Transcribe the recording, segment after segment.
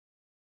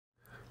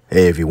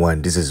Hey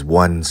everyone, this is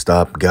One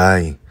Stop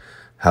Guy.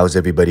 How's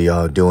everybody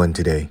all doing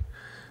today?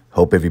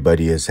 Hope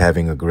everybody is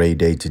having a great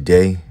day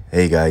today.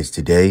 Hey guys,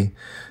 today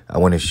I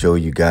want to show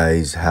you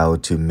guys how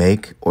to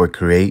make or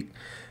create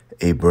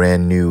a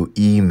brand new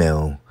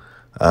email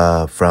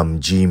from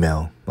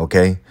Gmail,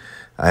 okay?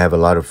 I have a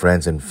lot of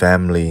friends and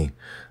family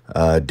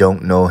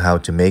don't know how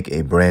to make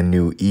a brand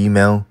new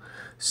email.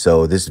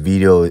 So this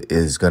video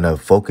is going to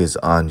focus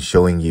on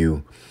showing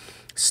you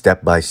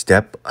step by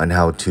step on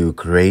how to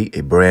create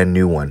a brand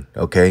new one.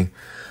 Okay,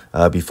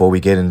 before we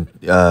get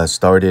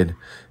started,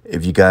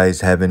 if you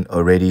guys haven't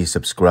already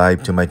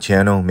subscribed to my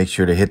channel, make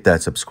sure to hit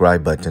that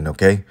subscribe button.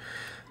 Okay,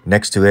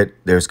 next to it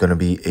there's going to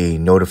be a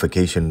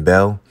notification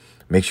bell.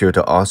 Make sure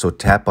to also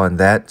tap on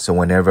that, so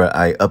whenever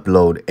I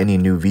upload any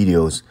new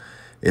videos,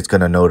 it's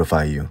going to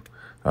notify you.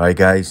 All right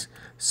guys,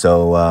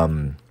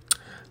 so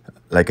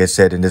like I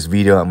said, in this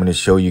video, I'm going to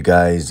show you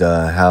guys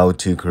how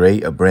to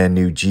create a brand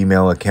new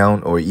Gmail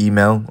account or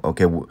email,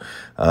 okay,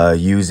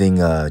 using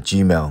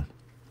Gmail.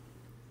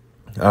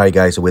 All right,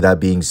 guys, so with that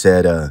being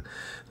said,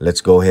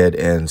 let's go ahead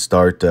and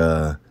start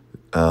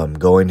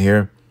going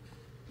here.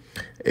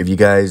 If you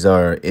guys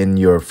are in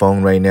your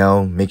phone right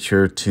now, make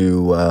sure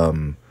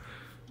to,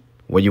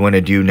 what you want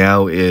to do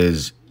now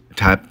is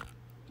type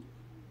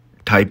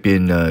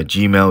in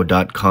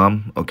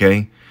gmail.com,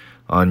 okay?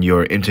 On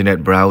your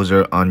internet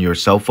browser, on your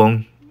cell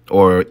phone,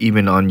 or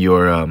even on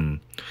your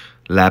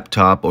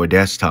laptop or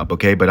desktop,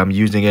 okay? But I'm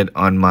using it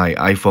on my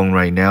iPhone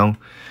right now,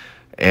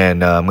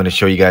 and I'm going to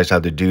show you guys how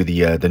to do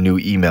the new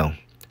email.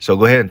 So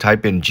go ahead and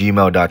type in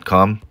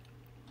gmail.com,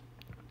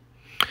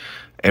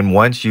 and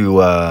once you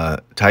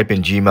type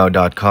in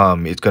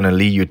gmail.com, it's going to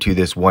lead you to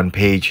this one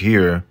page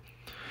here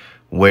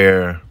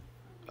where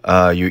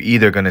you're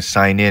either going to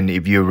sign in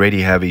if you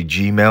already have a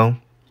Gmail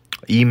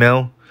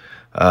email.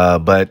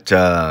 But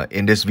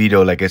in this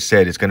video, like I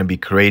said, it's going to be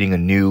creating a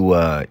new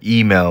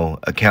email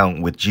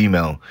account with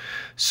Gmail.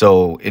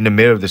 So in the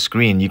middle of the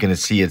screen, you're going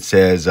to see it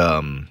says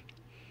the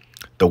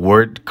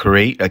word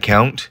create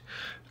account.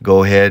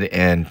 Go ahead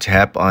and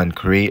tap on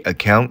create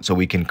account so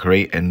we can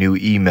create a new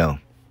email.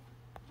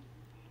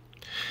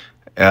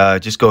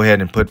 Just go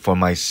ahead and put for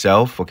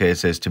myself. Okay, it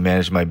says to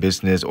manage my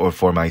business or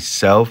for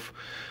myself.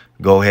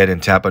 Go ahead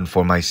and tap on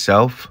for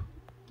myself.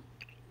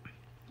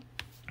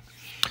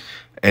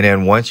 And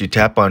then once you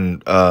tap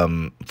on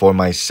for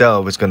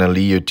myself, it's going to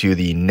lead you to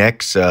the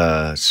next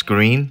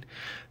screen.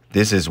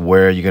 This is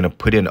where you're going to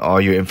put in all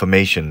your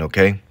information,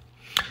 okay?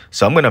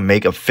 So I'm going to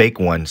make a fake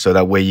one so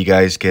that way you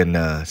guys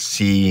can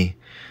see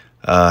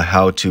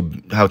how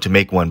to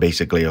make one,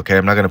 basically, okay?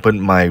 I'm not going to put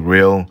my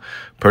real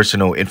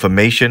personal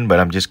information, but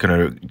I'm just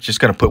going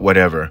to put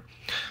whatever.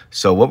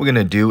 So what we're going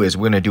to do is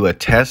we're going to do a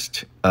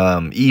test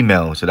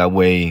email, so that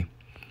way,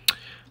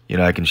 you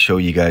know, I can show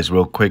you guys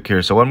real quick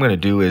here. So what I'm going to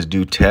do is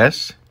do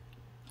test.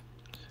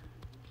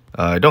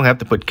 I don't have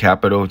to put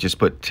capital, just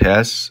put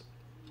test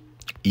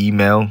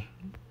email.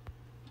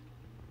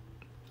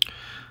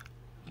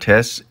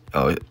 Test.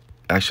 Oh,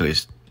 actually,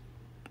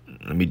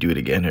 let me do it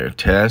again here.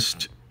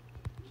 Test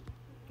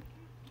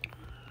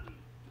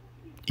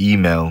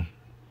email.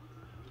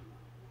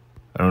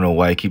 I don't know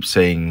why I keep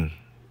saying.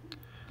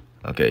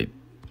 Okay.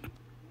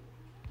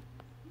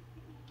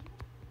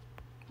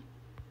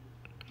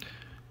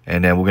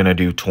 And then we're going to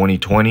do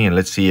 2020, and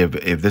let's see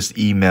if this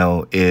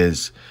email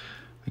is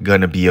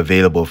going to be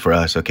available for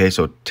us. Okay,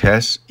 so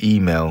test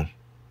email.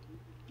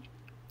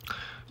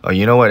 Oh,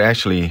 you know what?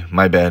 Actually,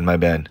 my bad.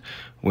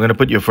 We're going to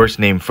put your first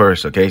name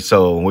first, okay?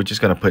 So we're just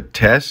going to put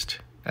test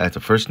as the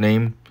first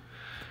name,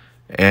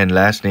 and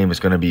last name is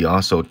going to be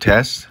also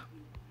test.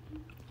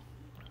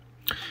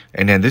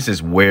 And then this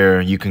is where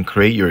you can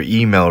create your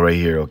email right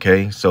here,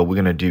 okay? So we're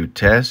going to do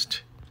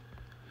test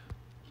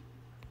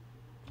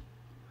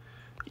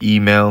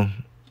email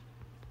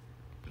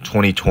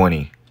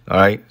 2020. All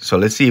right, so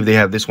let's see if they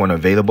have this one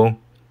available.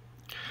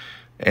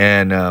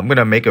 And I'm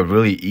gonna make a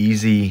really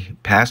easy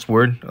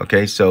password.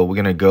 Okay, so we're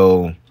gonna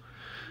go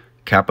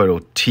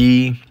capital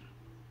T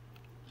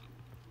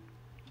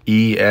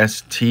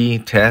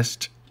EST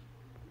test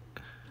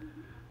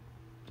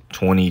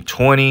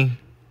 2020,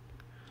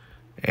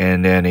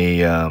 and then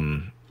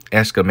a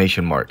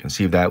exclamation mark, and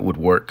see if that would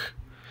work,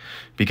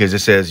 because it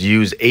says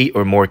use 8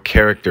 or more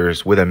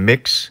characters with a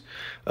mix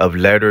of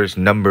letters,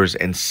 numbers,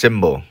 and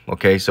symbol.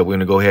 Okay, so we're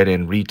gonna go ahead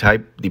and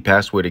retype the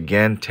password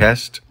again.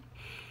 Test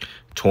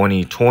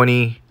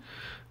 2020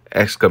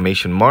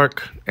 exclamation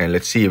mark, and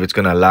let's see if it's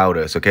gonna allow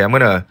us. Okay,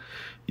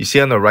 you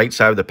see on the right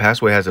side of the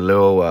password has a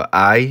little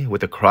I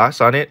with a cross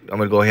on it. I'm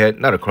gonna go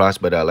ahead, not a cross,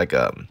 but like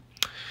a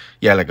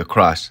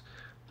cross.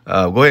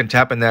 Go ahead and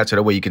tap on that so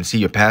that way you can see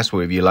your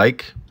password if you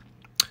like.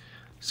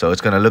 So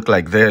it's gonna look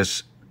like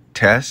this: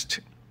 test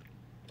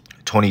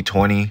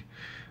 2020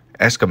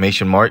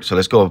 exclamation mark. So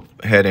let's go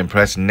ahead and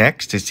press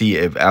next to see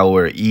if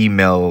our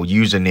email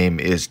username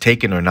is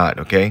taken or not.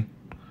 Okay,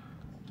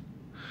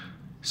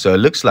 so it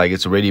looks like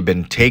it's already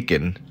been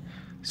taken.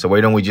 So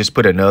why don't we just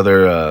put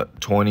another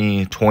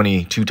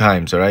 2020 2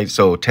 times? All right,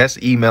 so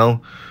test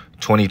email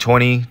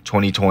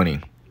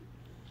 2020.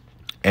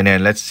 And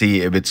then let's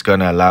see if it's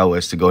gonna allow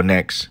us to go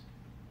next.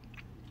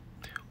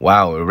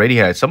 Wow,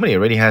 somebody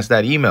already has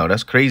that email.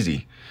 That's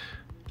crazy.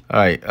 All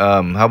right,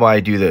 how about I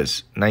do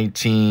this?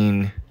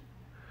 2019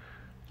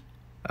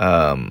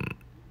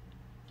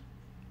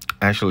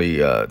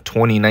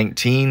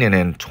 and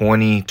then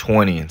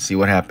 2020 and see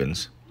what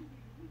happens.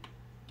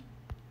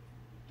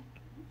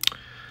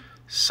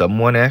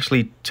 Someone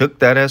actually took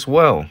that as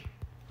well.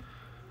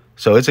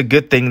 So it's a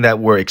good thing that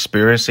we're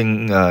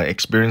experiencing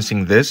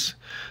this.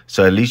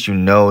 So at least you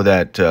know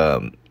that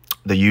the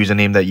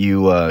username that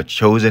you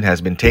chosen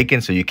has been taken.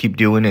 So you keep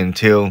doing it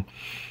until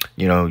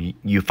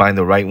you find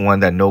the right one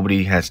that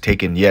nobody has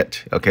taken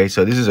yet. Okay,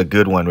 so this is a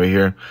good one right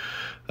here.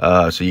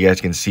 So you guys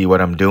can see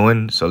what I'm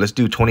doing. So let's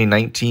do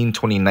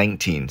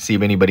 2019. See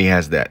if anybody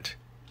has that.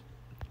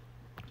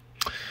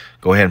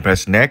 Go ahead and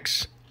press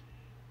next.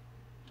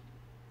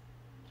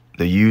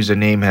 The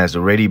username has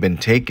already been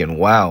taken.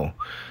 Wow.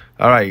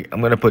 All right, I'm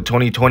going to put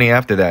 2020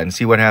 after that and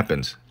see what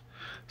happens.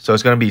 So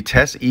it's going to be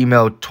test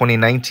email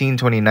 2019,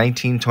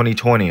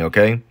 2020,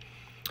 okay?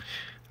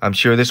 I'm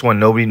sure this one,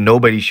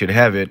 nobody should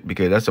have it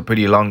because that's a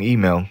pretty long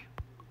email.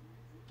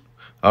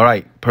 All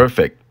right,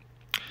 perfect.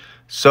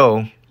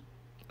 So,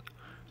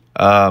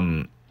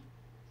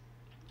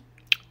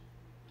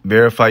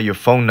 verify your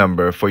phone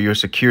number for your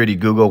security.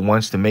 Google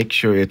wants to make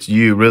sure it's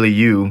you, really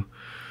you.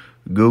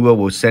 Google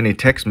will send a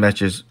text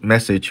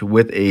message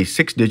with a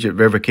 6-digit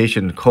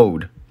verification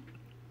code.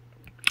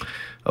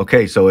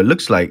 Okay, so it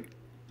looks like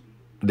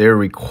they're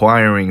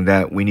requiring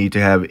that we need to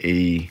have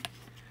a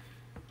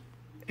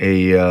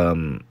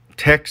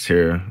text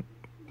here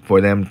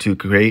for them to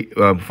create,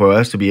 for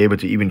us to be able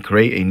to even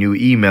create a new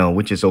email,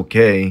 which is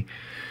okay.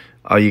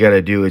 All you got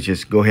to do is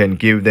just go ahead and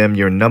give them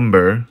your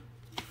number.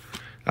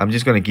 I'm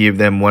just going to give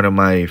them one of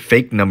my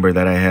fake number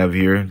that I have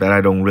here that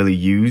I don't really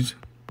use.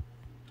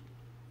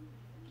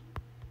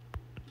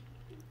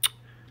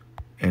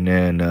 And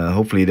then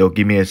hopefully they'll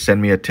send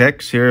me a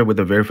text here with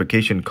a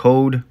verification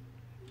code.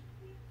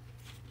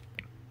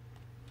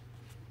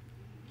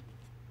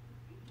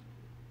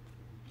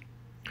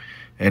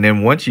 And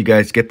then once you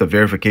guys get the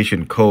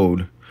verification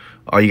code,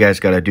 all you guys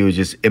got to do is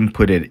just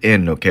input it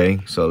in,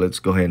 okay? So let's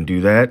go ahead and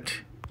do that.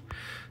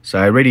 So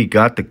I already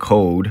got the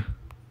code.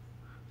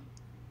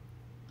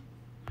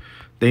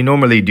 They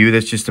normally do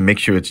this just to make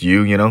sure it's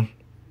you, You're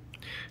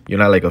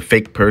not like a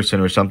fake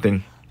person or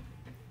something.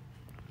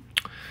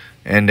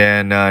 And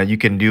then you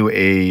can do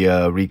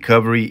a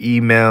recovery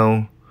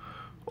email,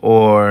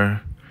 or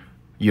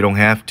you don't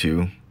have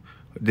to.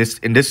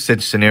 In this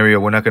scenario,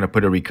 we're not going to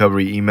put a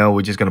recovery email.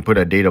 We're just going to put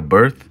a date of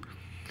birth.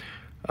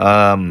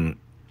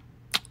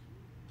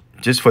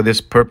 Just for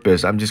this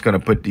purpose, I'm just going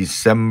to put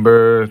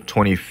December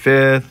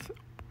 25th,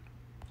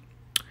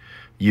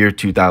 year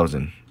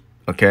 2000.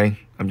 Okay,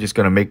 I'm just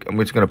going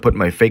to put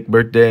my fake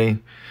birthday,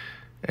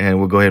 and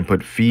we'll go ahead and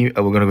put we're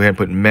going to go ahead and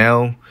put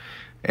male.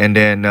 And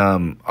then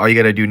all you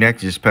got to do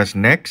next is just press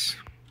next.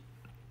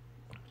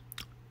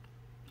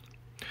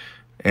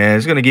 And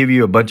it's going to give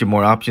you a bunch of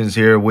more options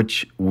here,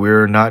 which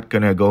we're not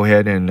going to go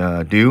ahead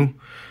and do.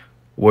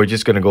 We're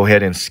just going to go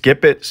ahead and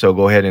skip it. So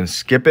go ahead and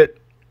skip it.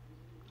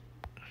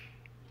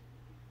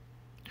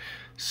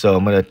 So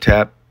I'm going to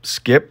tap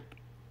skip.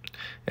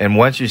 And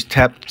once you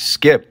tap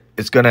skip,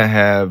 it's going to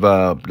have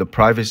the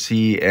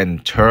privacy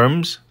and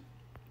terms.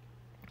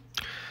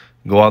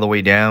 Go all the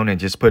way down and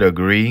just put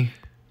agree.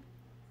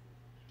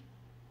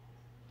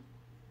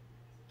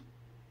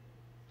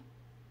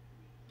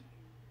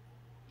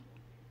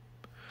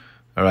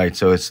 All right,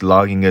 so it's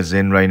logging us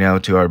in right now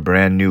to our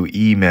brand new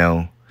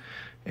email.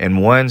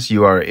 And once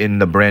you are in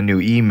the brand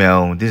new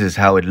email, this is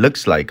how it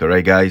looks like. All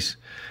right, guys.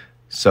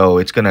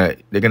 So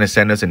they're gonna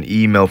send us an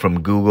email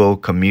from Google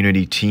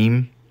Community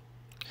Team.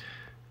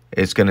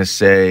 It's gonna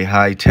say,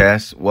 "Hi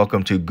Tess,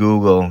 welcome to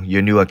Google.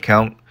 Your new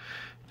account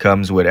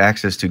comes with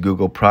access to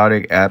Google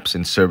product, apps,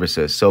 and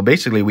services." So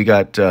basically, we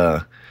got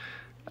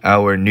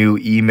our new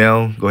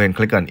email. Go ahead and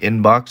click on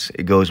inbox.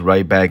 It goes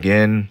right back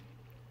in.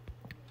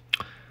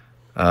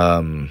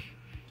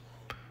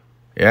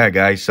 Yeah,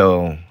 guys,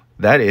 so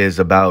that is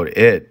about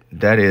it.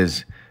 That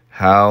is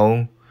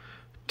how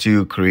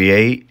to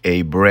create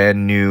a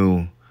brand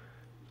new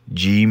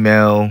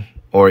Gmail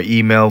or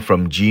email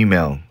from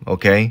Gmail.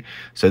 Okay,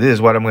 so this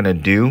is what I'm gonna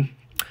do.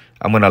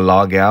 I'm gonna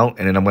log out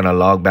and then I'm gonna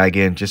log back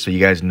in just so you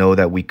guys know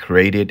that we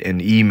created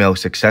an email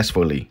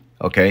successfully.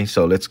 Okay,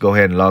 so let's go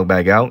ahead and log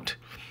back out.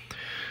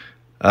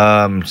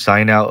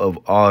 Sign out of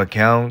all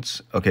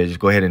accounts. Okay, just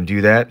go ahead and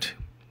do that.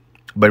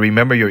 But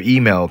remember your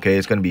email, okay?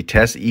 It's going to be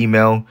test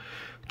email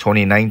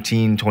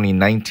 2019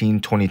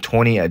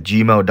 2020 at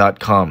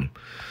gmail.com.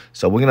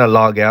 So we're going to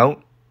log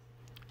out.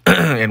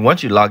 And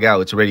once you log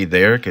out, it's already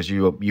there because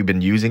you've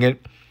been using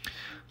it.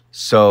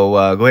 So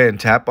go ahead and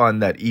tap on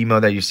that email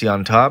that you see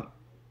on top.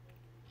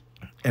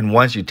 And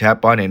once you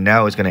tap on it,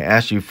 now it's going to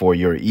ask you for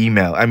your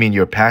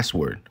your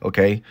password,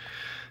 okay?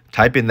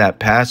 Type in that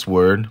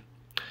password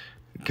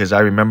because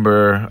I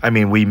remember,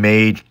 we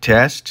made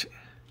test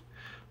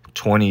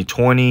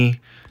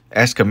 2020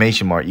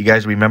 exclamation mark. You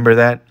guys remember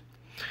that?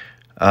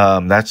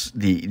 That's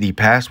the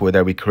password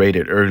that we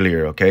created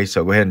earlier. Okay,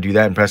 so go ahead and do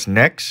that and press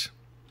next.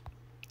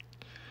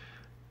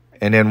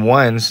 And then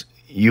once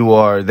you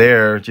are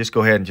there, just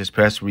go ahead and just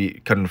press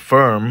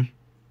confirm.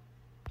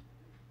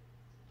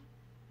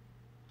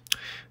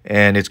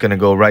 And it's going to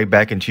go right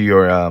back into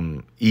your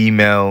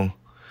email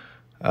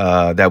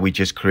that we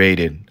just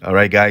created. All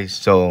right, guys.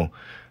 So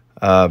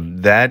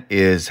that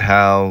is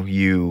how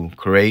you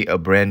create a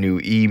brand new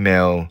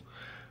email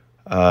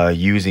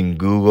using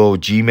Google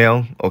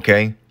Gmail.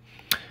 Okay.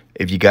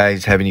 If you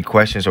guys have any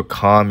questions or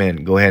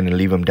comment, go ahead and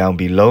leave them down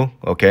below.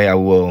 Okay. I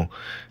will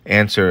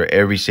answer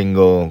every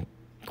single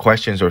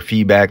questions or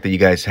feedback that you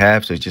guys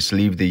have. So just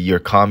leave your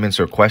comments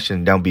or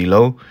questions down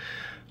below.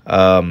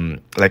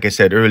 Like I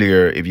said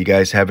earlier, if you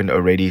guys haven't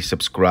already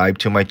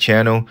subscribed to my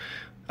channel,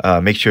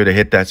 make sure to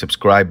hit that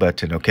subscribe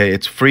button. Okay,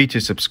 it's free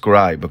to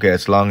subscribe. Okay,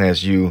 as long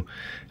as you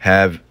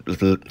have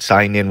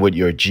signed in with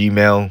your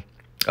Gmail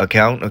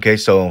account. Okay,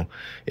 so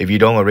if you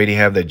don't already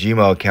have the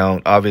Gmail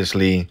account,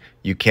 obviously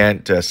you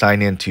can't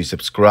sign in to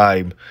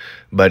subscribe.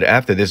 But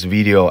after this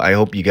video, I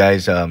hope you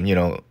guys you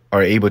know,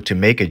 are able to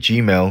make a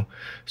Gmail,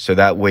 so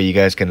that way you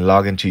guys can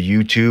log into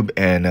YouTube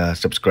and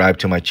subscribe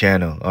to my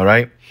channel. All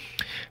right.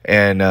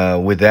 And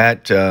with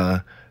that,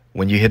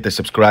 when you hit the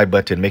subscribe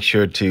button, make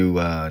sure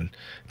to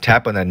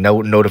tap on that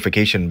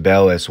notification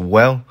bell as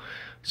well.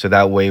 So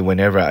that way,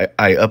 whenever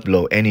I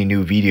upload any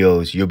new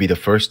videos, you'll be the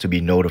first to be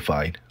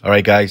notified. All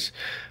right, guys.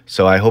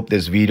 So I hope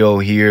this video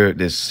here,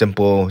 this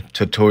simple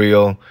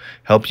tutorial,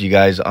 helps you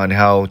guys on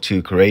how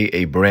to create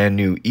a brand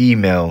new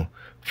email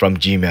from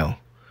Gmail. All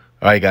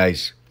right,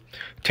 guys.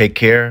 Take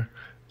care.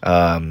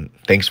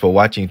 Thanks for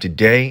watching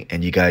today,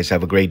 and you guys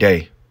have a great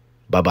day.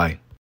 Bye-bye.